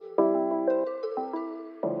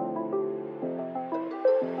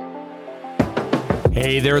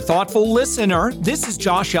Hey there, thoughtful listener. This is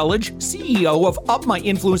Josh Elledge, CEO of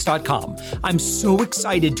UpMyInfluence.com. I'm so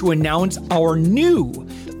excited to announce our new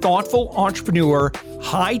Thoughtful Entrepreneur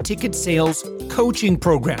high-ticket sales coaching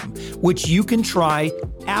program, which you can try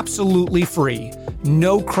absolutely free.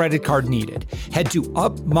 No credit card needed. Head to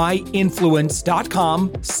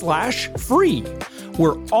UpMyInfluence.com/free.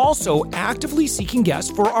 We're also actively seeking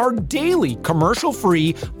guests for our daily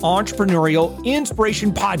commercial-free entrepreneurial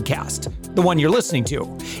inspiration podcast, the one you're listening to.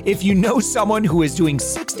 If you know someone who is doing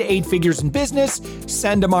 6 to 8 figures in business,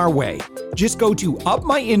 send them our way. Just go to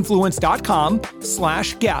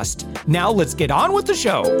UpMyInfluence.com/guest. Now let's get on with the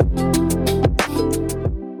show.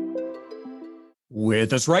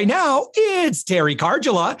 With us right now, it's Teri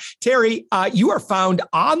Karjala. Teri, you are found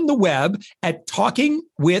on the web at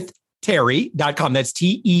talkingwithteri.com. That's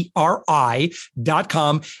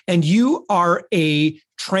TERI.com. And you are a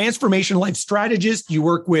transformation life strategist. You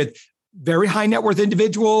work with very high net worth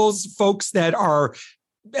individuals, folks that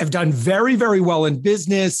have done very, very well in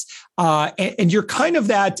business. And you're kind of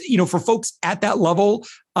that, for folks at that level,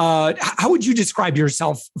 how would you describe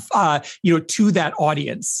yourself, to that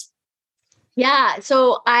audience? Yeah.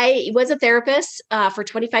 So I was a therapist for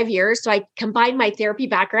 25 years. So I combined my therapy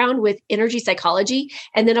background with energy psychology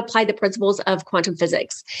and then applied the principles of quantum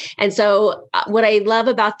physics. And so what I love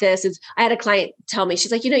about this is I had a client tell me,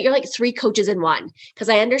 she's like, you're like 3 coaches in one, because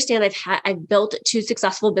I understand I've built 2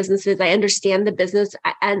 successful businesses. I understand the business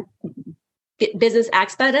and business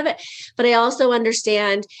aspect of it, but I also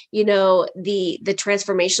understand, the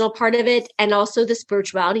transformational part of it and also the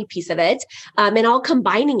spirituality piece of it, and all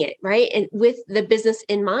combining it, right? And with the business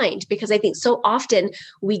in mind, because I think so often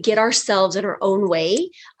we get ourselves in our own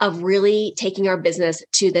way of really taking our business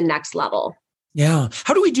to the next level. Yeah.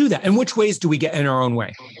 How do we do that? And which ways do we get in our own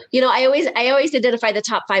way? I always identify the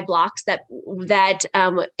top 5 blocks that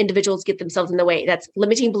individuals get themselves in the way. That's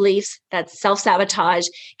limiting beliefs, that's self-sabotage,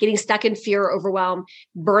 getting stuck in fear or overwhelm,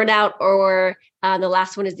 burnout, or the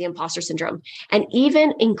last one is the imposter syndrome. And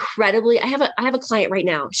even incredibly, I have a client right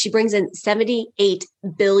now. She brings in 78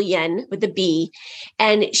 billion with a B,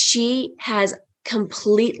 and she has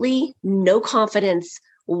completely no confidence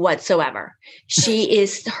whatsoever. She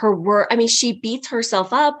is her word. I mean, she beats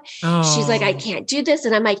herself up. Oh. She's like, I can't do this.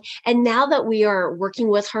 And I'm like, and now that we are working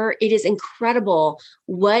with her, it is incredible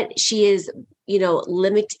what she is,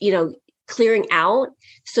 clearing out,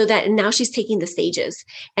 so that now she's taking the stages.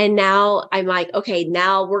 And now I'm like, okay,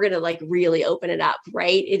 now we're going to really open it up.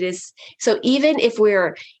 Right. It is. So even if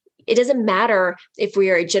it doesn't matter if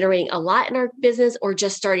we are generating a lot in our business or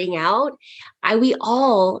just starting out. We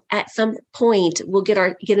all at some point will get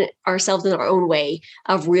ourselves in our own way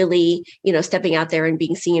of really, stepping out there and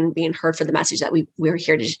being seen and being heard for the message that we're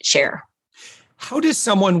here to share. How does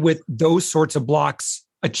someone with those sorts of blocks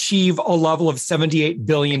achieve a level of $78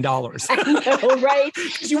 billion? I know, right?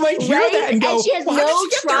 You might hear that and go, and she has no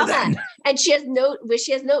trauma. And she has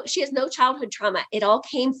no childhood trauma. It all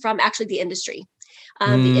came from actually the industry.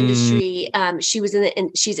 The industry, she's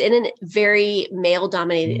in a very male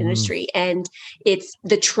dominated industry, and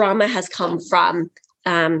the trauma has come from,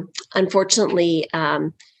 unfortunately,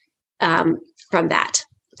 from that,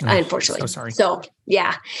 unfortunately. So sorry. So,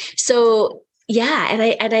 yeah. And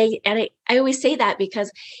I always say that because,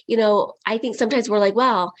 I think sometimes we're like,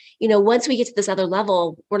 well, once we get to this other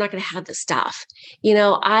level, we're not going to have this stuff.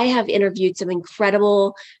 I have interviewed some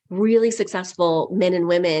incredible, really successful men and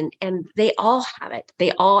women, and they all have it.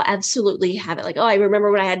 They all absolutely have it. Like, oh, I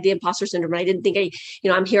remember when I had the imposter syndrome. I didn't think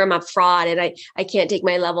I'm here, I'm a fraud, and I can't take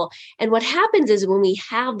my level. And what happens is when we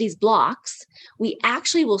have these blocks, we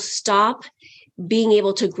actually will stop being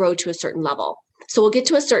able to grow to a certain level. So we'll get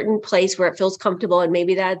to a certain place where it feels comfortable. And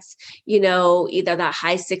maybe that's, either that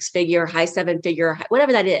high 6-figure, high 7-figure,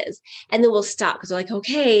 whatever that is. And then we'll stop because we're like,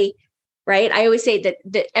 okay, right. I always say that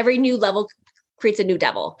every new level creates a new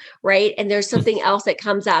devil, right? And there's something else that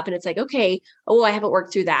comes up and it's like, okay, I haven't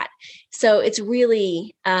worked through that. So it's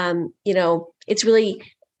really, it's really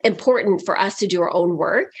important for us to do our own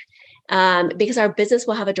work because our business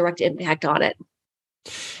will have a direct impact on it.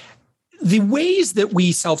 The ways that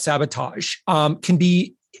we self-sabotage can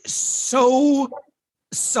be so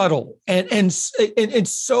subtle and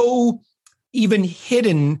so even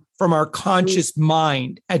hidden from our conscious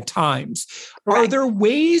mind at times. Right. Are there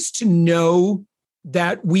ways to know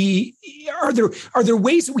that are there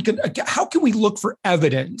ways that we can, how can we look for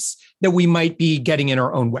evidence that we might be getting in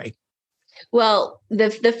our own way? Well,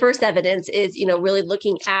 the first evidence is, really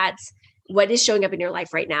looking at, what is showing up in your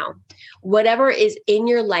life right now, whatever is in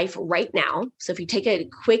your life right now. So if you take a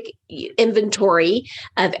quick inventory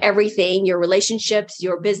of everything, your relationships,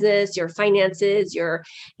 your business, your finances, your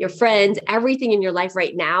friends, everything in your life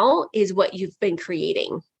right now is what you've been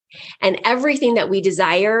creating. And everything that we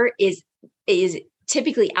desire is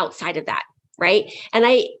typically outside of that, right?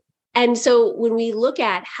 And so when we look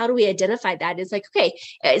at how do we identify that, it's like, okay,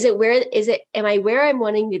 am I where I'm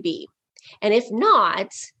wanting to be? And if not,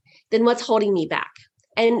 then what's holding me back?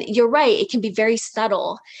 And you're right, it can be very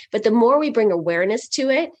subtle, but the more we bring awareness to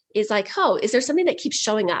it, is like, oh, is there something that keeps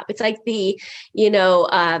showing up? It's like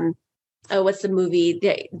what's the movie?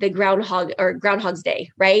 The Groundhog's Day,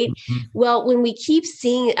 right? Mm-hmm. Well, when we keep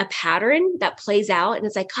seeing a pattern that plays out and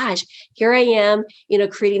it's like, gosh, here I am,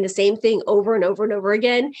 creating the same thing over and over and over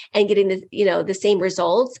again and getting the same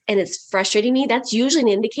results. And it's frustrating me. That's usually an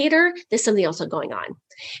indicator there's something else going on.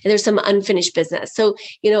 And there's some unfinished business. So,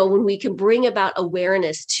 when we can bring about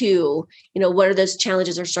awareness to, what are those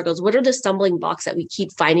challenges or struggles? What are the stumbling blocks that we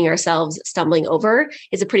keep finding ourselves stumbling over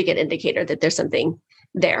is a pretty good indicator that there's something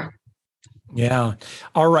there. Yeah.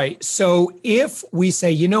 All right. So if we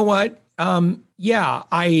say, you know what,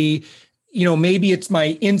 maybe it's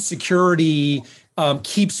my insecurity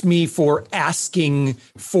keeps me for asking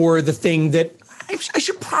for the thing that I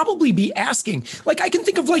should probably be asking. Like I can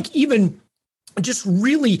think of even just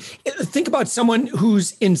really think about someone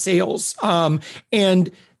who's in sales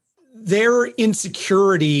and their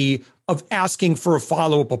insecurity of asking for a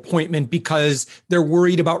follow-up appointment because they're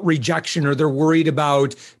worried about rejection or they're worried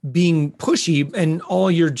about being pushy. And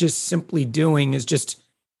all you're just simply doing is just,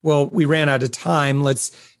 well, we ran out of time.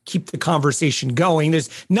 Let's keep the conversation going. There's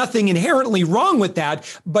nothing inherently wrong with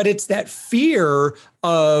that, but it's that fear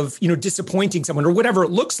of, disappointing someone or whatever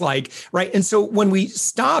it looks like, right? And so when we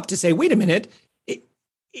stop to say, wait a minute,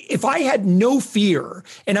 if I had no fear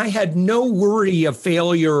and I had no worry of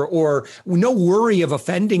failure or no worry of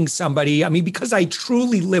offending somebody, because I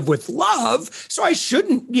truly live with love, so I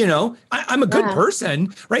shouldn't, I'm a good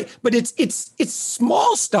person, right? But it's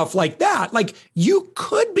small stuff like that. Like you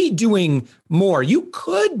could be doing more. You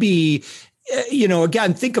could be,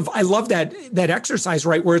 again, I love that exercise,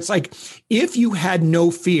 right? Where it's like, if you had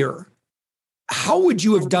no fear, how would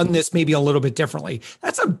you have done this maybe a little bit differently?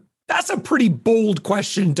 That's a pretty bold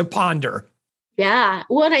question to ponder. Yeah.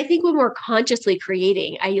 Well, and I think when we're consciously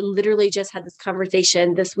creating, I literally just had this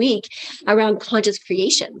conversation this week around conscious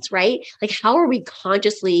creations, right? Like how are we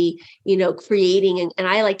consciously, creating? And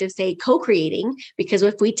I like to say co-creating, because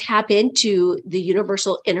if we tap into the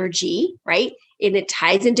universal energy, right? And it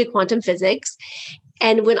ties into quantum physics.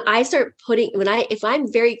 And when I start if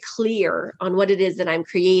I'm very clear on what it is that I'm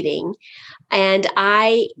creating and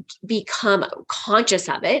I become conscious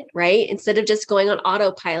of it, right? Instead of just going on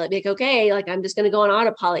autopilot, like, okay, like I'm just going to go on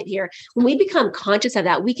autopilot here. When we become conscious of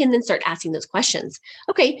that, we can then start asking those questions.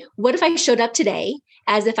 Okay, what if I showed up today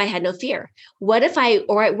as if I had no fear? What if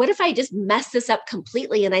I just mess this up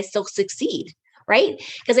completely and I still succeed? Right?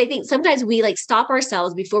 Because I think sometimes we stop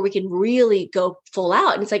ourselves before we can really go full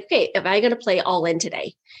out. And it's like, okay, am I going to play all in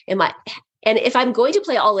today? And if I'm going to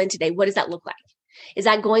play all in today, what does that look like? Is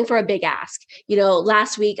that going for a big ask?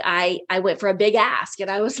 Last week I went for a big ask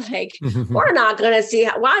and I was like, we're not going to see,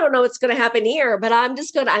 I don't know what's going to happen here, but I'm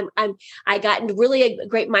just going to, I got into really a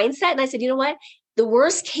great mindset. And I said, you know what? The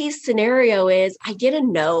worst case scenario is I get a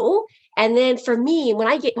no. And then for me, when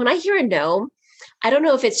I hear a no, I don't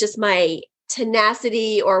know if it's just my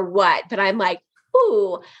tenacity or what, but I'm like,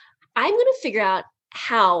 ooh, I'm going to figure out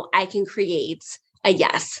how I can create a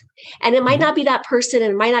yes. And it might not be that person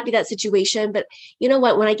and it might not be that situation, but you know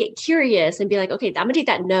what, when I get curious and be like, okay, I'm going to take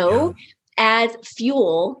that no as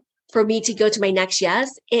fuel for me to go to my next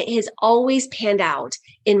yes, it has always panned out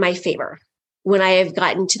in my favor when I have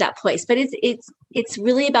gotten to that place. But it's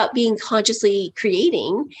really about being consciously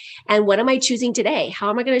creating. And what am I choosing today?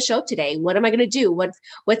 How am I going to show up today? What am I going to do?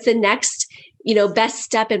 What's the next, best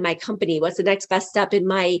step in my company? What's the next best step in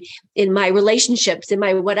my relationships, in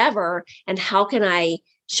my whatever? And how can I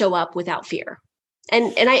show up without fear?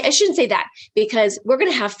 And I shouldn't say that, because we're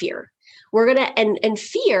going to have fear. We're going to, and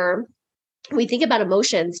fear, when we think about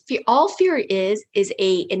emotions, all fear is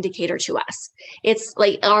a indicator to us. It's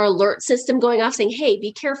like our alert system going off saying, hey,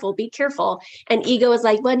 be careful, be careful. And ego is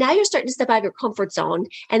like, well, now you're starting to step out of your comfort zone.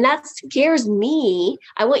 And that scares me.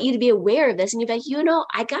 I want you to be aware of this. And you're like,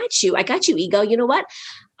 I got you, ego. You know what?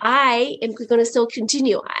 I am going to still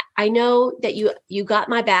continue. I know that you got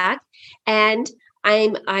my back and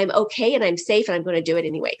I'm okay and I'm safe and I'm going to do it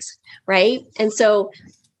anyways. Right. And so,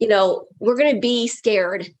 we're going to be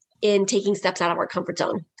scared in taking steps out of our comfort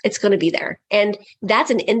zone. It's going to be there. And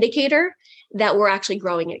that's an indicator that we're actually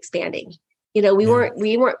growing and expanding. We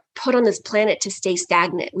weren't put on this planet to stay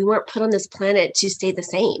stagnant. We weren't put on this planet to stay the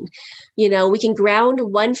same. We can ground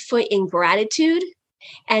one foot in gratitude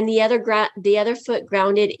and the other foot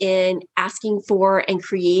grounded in asking for and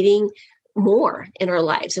creating more in our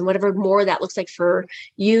lives, and whatever more that looks like for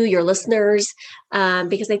you, your listeners,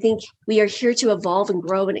 because I think we are here to evolve and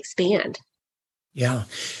grow and expand. Yeah.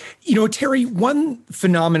 Teri, one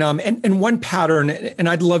phenomenon and one pattern, and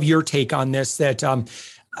I'd love your take on this, that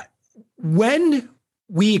when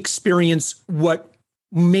we experience what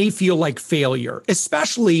may feel like failure,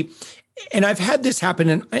 especially, and I've had this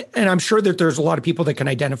happen, and I'm sure that there's a lot of people that can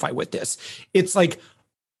identify with this. It's like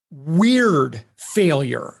weird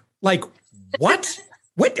failure. Like, what?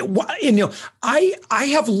 What? I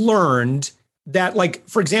have learned that, like,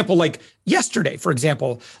 for example, like yesterday, for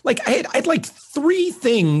example, like I had like 3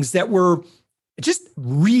 things that were just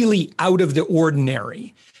really out of the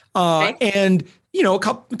ordinary. Okay. And, a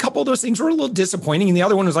couple of those things were a little disappointing. And the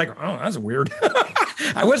other one was like, oh, that's weird.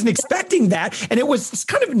 I wasn't expecting that. And it's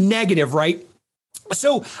kind of negative, right?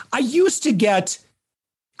 So I used to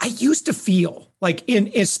feel like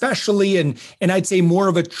especially in I'd say more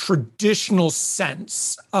of a traditional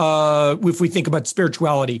sense, if we think about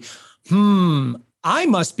spirituality, I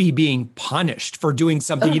must be being punished for doing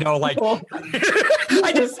something, like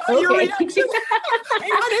I just saw your reaction.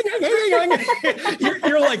 Hang on.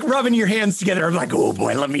 You're like rubbing your hands together. I'm like, oh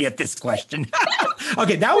boy, let me get this question.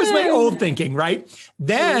 Okay, that was my old thinking, right?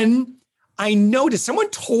 Then I noticed, someone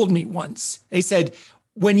told me once, they said,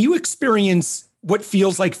 when you experience what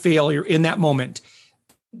feels like failure in that moment,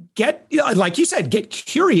 like you said, get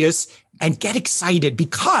curious and get excited,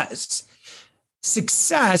 because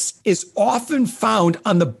success is often found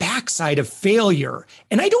on the backside of failure.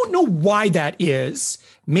 And I don't know why that is.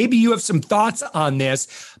 Maybe you have some thoughts on this,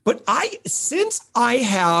 but since I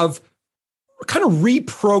have kind of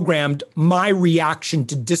reprogrammed my reaction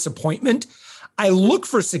to disappointment, I look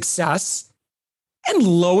for success, and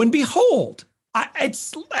lo and behold,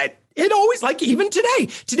 it always, like even today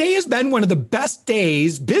has been one of the best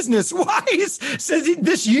days business-wise since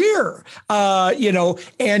this year,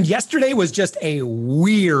 and yesterday was just a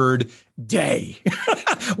weird day,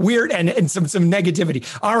 weird and some negativity.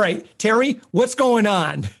 All right, Teri, what's going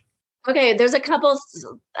on? Okay, there's a couple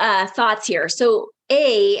thoughts here. So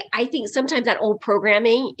I think sometimes that old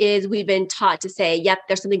programming is we've been taught to say, yep,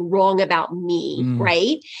 there's something wrong about me,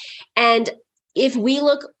 right? And if we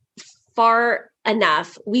look far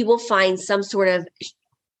enough, we will find some sort of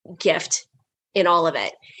gift in all of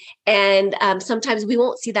it. And sometimes we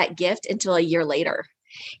won't see that gift until a year later.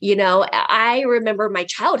 I remember my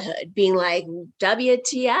childhood being like,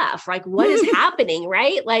 WTF, like, what is happening,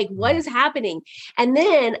 right? Like, what is happening? And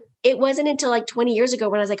then it wasn't until like 20 years ago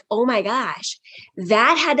when I was like, oh my gosh,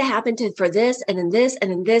 that had to happen for this, and then this,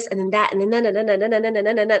 and then this, and then that, and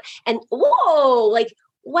then and whoa, like,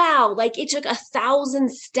 wow, like it took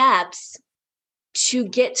 1,000 steps to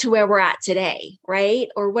get to where we're at today, right?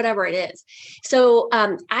 Or whatever it is. So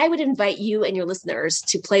I would invite you and your listeners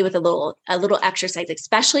to play with a little exercise,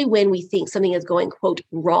 especially when we think something is going, quote,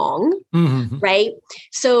 wrong, right?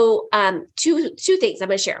 So two things I'm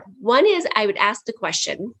going to share. One is I would ask the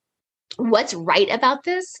question, what's right about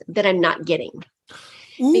this that I'm not getting?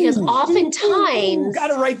 Because oftentimes... Got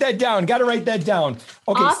to write that down.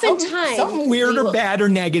 Okay, oftentimes... Something weird or bad or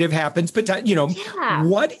negative happens, but,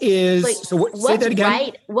 what is... Like, say that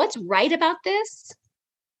again. What's right about this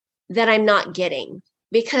that I'm not getting?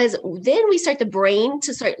 Because then we start the brain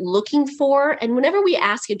to start looking for, and whenever we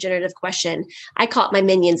ask a generative question, I call it my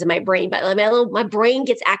minions in my brain, but my brain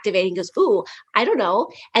gets activated and goes, ooh, I don't know.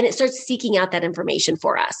 And it starts seeking out that information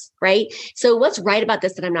for us, right? So what's right about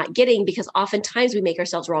this that I'm not getting? Because oftentimes we make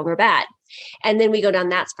ourselves wrong or bad. And then we go down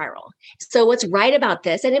that spiral. So what's right about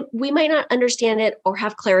this? And we might not understand it or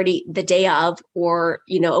have clarity the day of, or,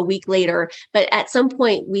 a week later, but at some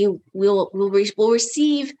point we'll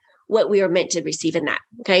receive what we are meant to receive in that.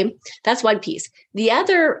 Okay. That's one piece. The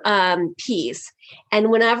other piece, and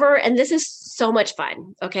this is so much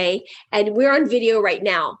fun. Okay. And we're on video right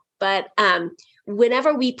now, but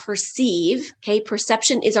whenever we perceive,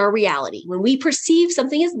 perception is our reality. When we perceive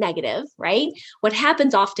something as negative, right? What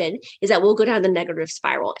happens often is that we'll go down the negative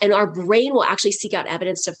spiral, and our brain will actually seek out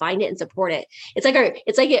evidence to find it and support it. It's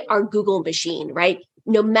like our Google machine, right?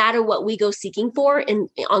 No matter what we go seeking for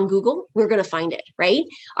on Google, we're going to find it, right?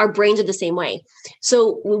 Our brains are the same way.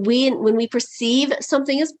 So when we perceive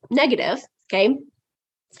something as negative, okay,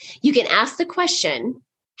 you can ask the question,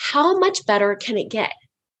 how much better can it get?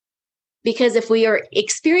 Because if we are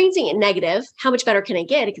experiencing it negative, how much better can it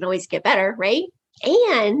get? It can always get better, right?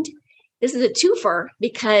 And this is a twofer,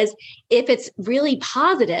 because if it's really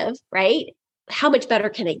positive, right, how much better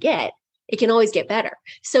can it get? It can always get better.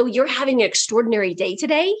 So you're having an extraordinary day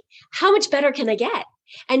today. How much better can I get?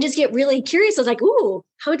 And just get really curious. I was like, ooh,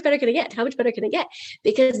 how much better can I get? How much better can I get?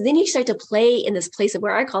 Because then you start to play in this place of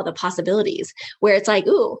where I call the possibilities, where it's like,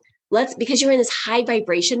 ooh, because you're in this high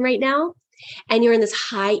vibration right now, and you're in this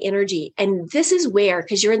high energy. And this is where,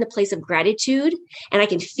 because you're in the place of gratitude, and I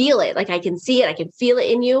can feel it, like I can see it, I can feel it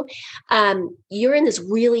in you. You're in this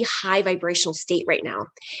really high vibrational state right now.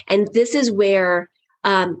 And this is where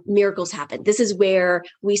miracles happen. This is where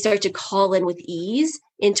we start to call in with ease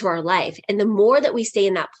into our life. And the more that we stay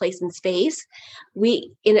in that place and space,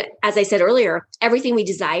 as I said earlier, everything we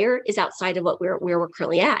desire is outside of where we're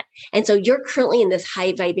currently at. And so you're currently in this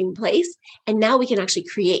high vibing place. And now we can actually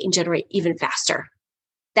create and generate even faster.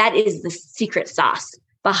 That is the secret sauce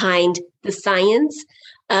behind the science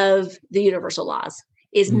of the universal laws,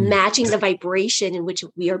 is matching the vibration in which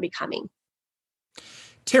we are becoming.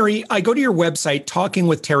 Teri, I go to your website,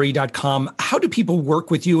 talkingwithteri.com. How do people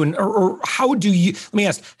work with you? Or how do you, let me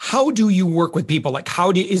ask, how do you work with people? Like,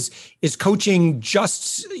 is coaching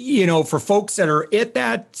just, for folks that are at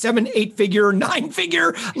that 7, 8 figure, 9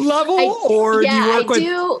 figure level?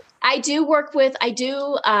 I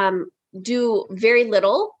do very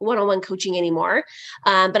little one-on-one coaching anymore.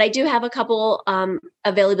 But I do have a couple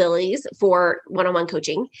availabilities for one-on-one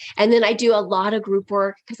coaching. And then I do a lot of group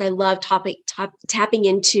work because I love tapping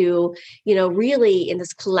into, really in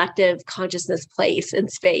this collective consciousness place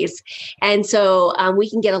and space. And so we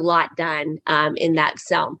can get a lot done in that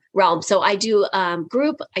realm. So I do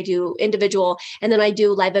group, I do individual, and then I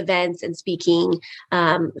do live events and speaking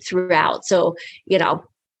throughout. So,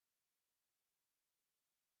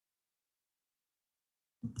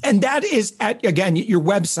 and that is at, again, your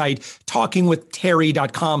website,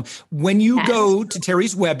 talkingwithteri.com. When you go to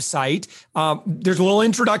Teri's website, there's a little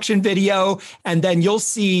introduction video, and then you'll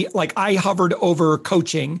see, like, I hovered over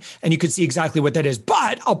coaching, and you can see exactly what that is.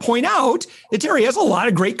 But I'll point out that Teri has a lot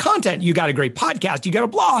of great content. You got a great podcast. You got a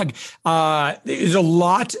blog. There's a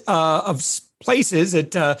lot of places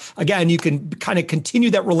that, again, you can kind of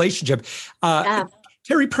continue that relationship.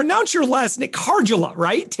 Teri, pronounce your last name, Karjala,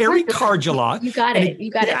 right? Teri Karjala. You got it.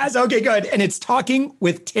 Yes, okay, good. And it's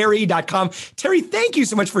talkingwithteri.com. Teri, thank you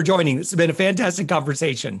so much for joining. This has been a fantastic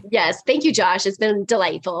conversation. Yes, thank you, Josh. It's been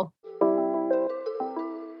delightful.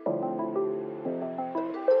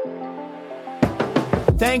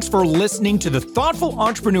 Thanks for listening to the Thoughtful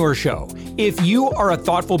Entrepreneur Show. If you are a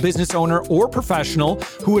thoughtful business owner or professional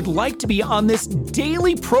who would like to be on this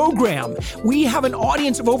daily program, we have an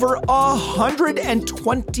audience of over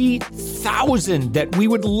 120,000 that we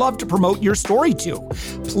would love to promote your story to.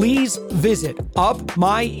 Please visit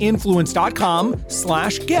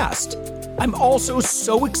upmyinfluence.com/guest. I'm also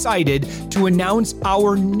so excited to announce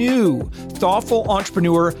our new Thoughtful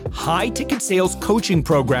Entrepreneur high-ticket sales coaching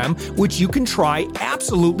program, which you can try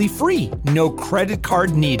absolutely free. No credit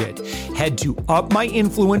card needed. Head to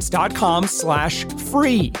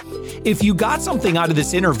upmyinfluence.com/free. If you got something out of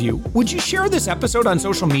this interview, would you share this episode on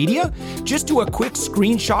social media? Just do a quick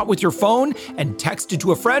screenshot with your phone and text it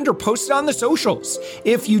to a friend or post it on the socials.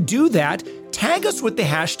 If you do that, tag us with the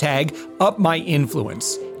hashtag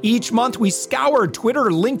 #UpMyInfluence. Each month, we scour Twitter,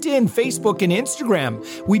 LinkedIn, Facebook, and Instagram.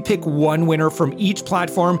 We pick one winner from each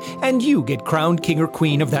platform, and you get crowned king or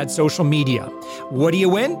queen of that social media. What do you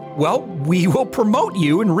win? Well, we will promote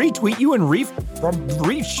you and retweet you and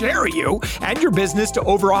reshare you and your business to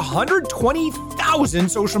over 120,000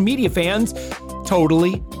 social media fans,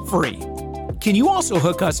 totally free. Can you also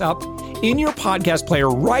hook us up in your podcast player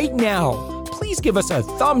right now? Please give us a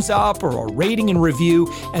thumbs up or a rating and review,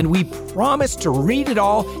 and we promise to read it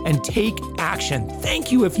all and take action.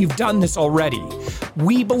 Thank you if you've done this already.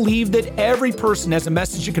 We believe that every person has a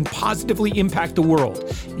message that can positively impact the world.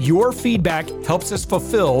 Your feedback helps us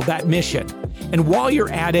fulfill that mission. And while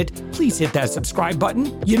you're at it, please hit that subscribe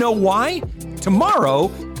button. You know why?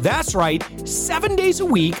 Tomorrow, that's right, 7 days a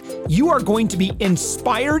week, you are going to be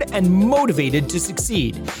inspired and motivated to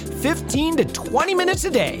succeed. 15 to 20 minutes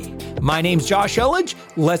a day. My name's Josh Elledge.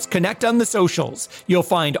 Let's connect on the socials. You'll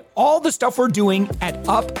find all the stuff we're doing at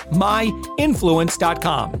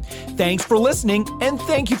upmyinfluence.com. Thanks for listening, and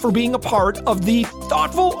thank you for being a part of the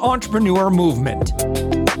Thoughtful Entrepreneur Movement.